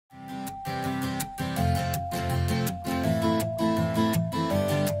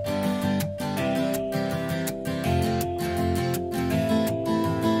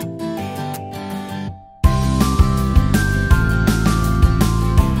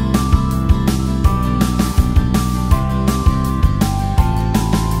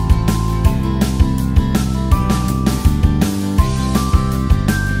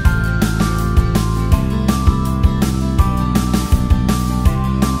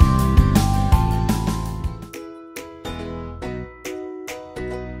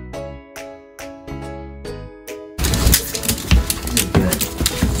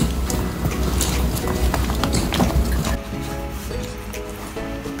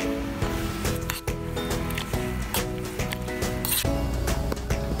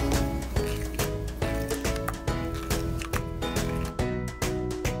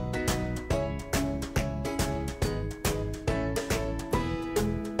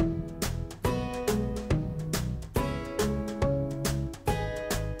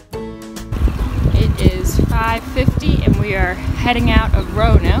is 5:50 and we are heading out of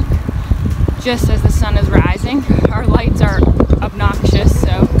Roanoke just as the sun is rising. Our lights are obnoxious,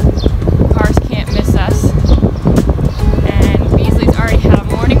 so cars can't miss us. And Beasley's already had a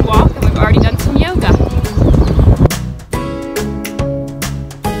morning walk and we've already done some yoga.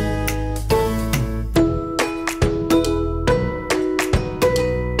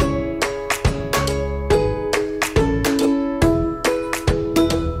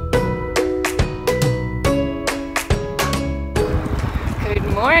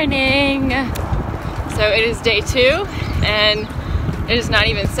 Morning! So it is day 2 and it is not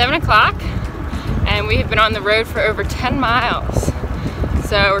even 7 o'clock and we have been on the road for over 10 miles.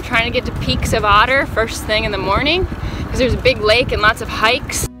 So we're trying to get to Peaks of Otter first thing in the morning because there's a big lake and lots of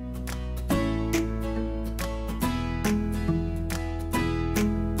hikes.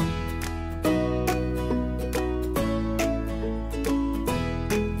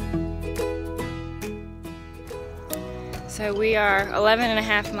 So we are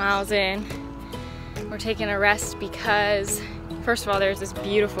 11.5 miles in. We're taking a rest because, first of all, there's this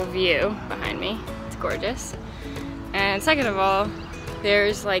beautiful view behind me. It's gorgeous. And second of all,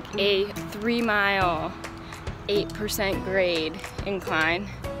 there's like a 3-mile, 8% grade incline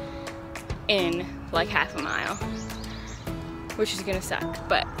in like half a mile, which is gonna suck,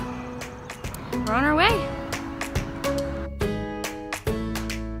 but we're on our way.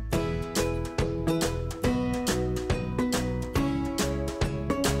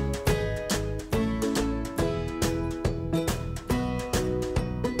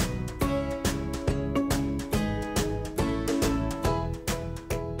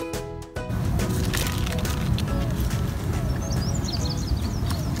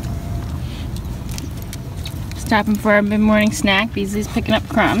 Stopping for our mid-morning snack. Beasley's picking up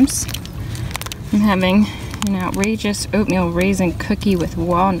crumbs. I'm having an outrageous oatmeal raisin cookie with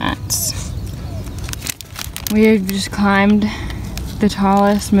walnuts. We have just climbed the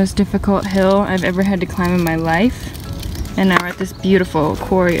tallest, most difficult hill I've ever had to climb in my life, and now we're at this beautiful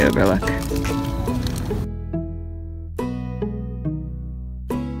quarry overlook.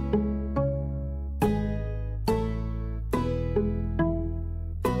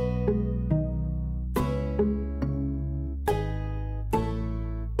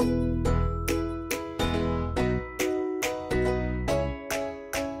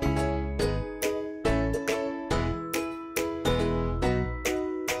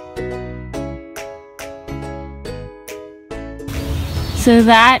 So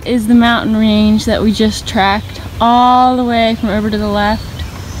that is the mountain range that we just tracked all the way from over to the left.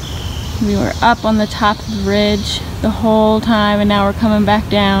 We were up on the top of the ridge the whole time and now we're coming back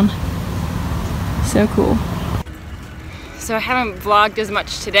down. So cool. So I haven't vlogged as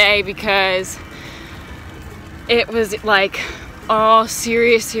much today because it was like all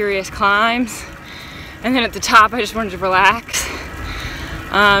serious climbs. And then at the top I just wanted to relax.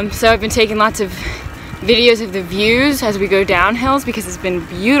 So I've been taking lots of videos of the views as we go down hills because it's been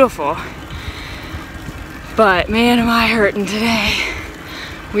beautiful. But man, am I hurting today.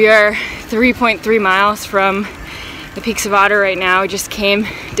 We are 3.3 miles from the Peaks of Otter right now. We just came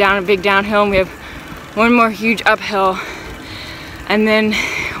down a big downhill and we have one more huge uphill and then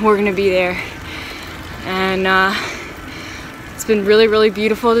we're gonna be there. And it's been really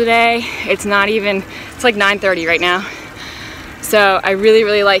beautiful today. It's like 9:30 right now. So I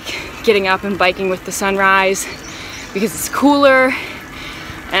really like getting up and biking with the sunrise because it's cooler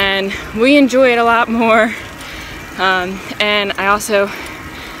and we enjoy it a lot more. And I also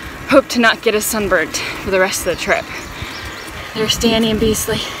hope to not get as sunburnt for the rest of the trip. There's Danny and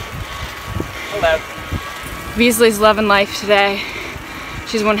Beasley. Hello. Beasley's loving life today.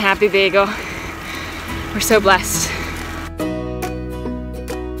 She's one happy Beagle. We're so blessed.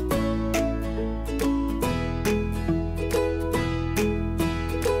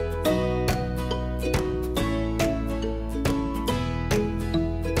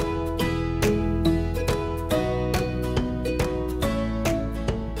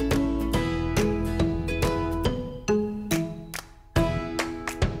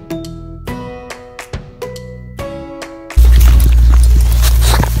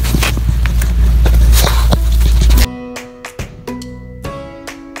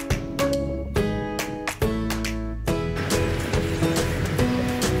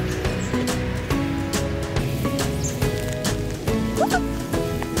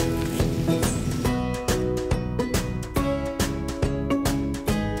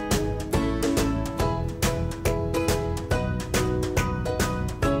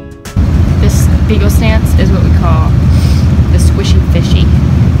 Beagle stance is what we call the squishy fishy.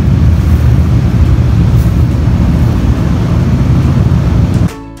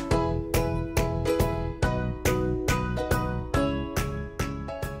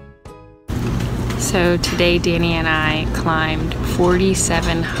 So today Danny and I climbed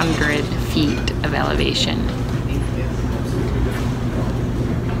 4,700 feet of elevation.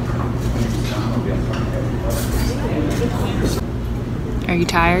 Are you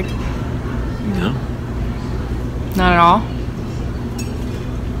tired? No. Not at all?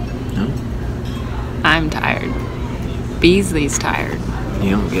 No. I'm tired. Beasley's tired. You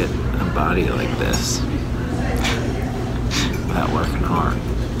don't get a body like this without working hard.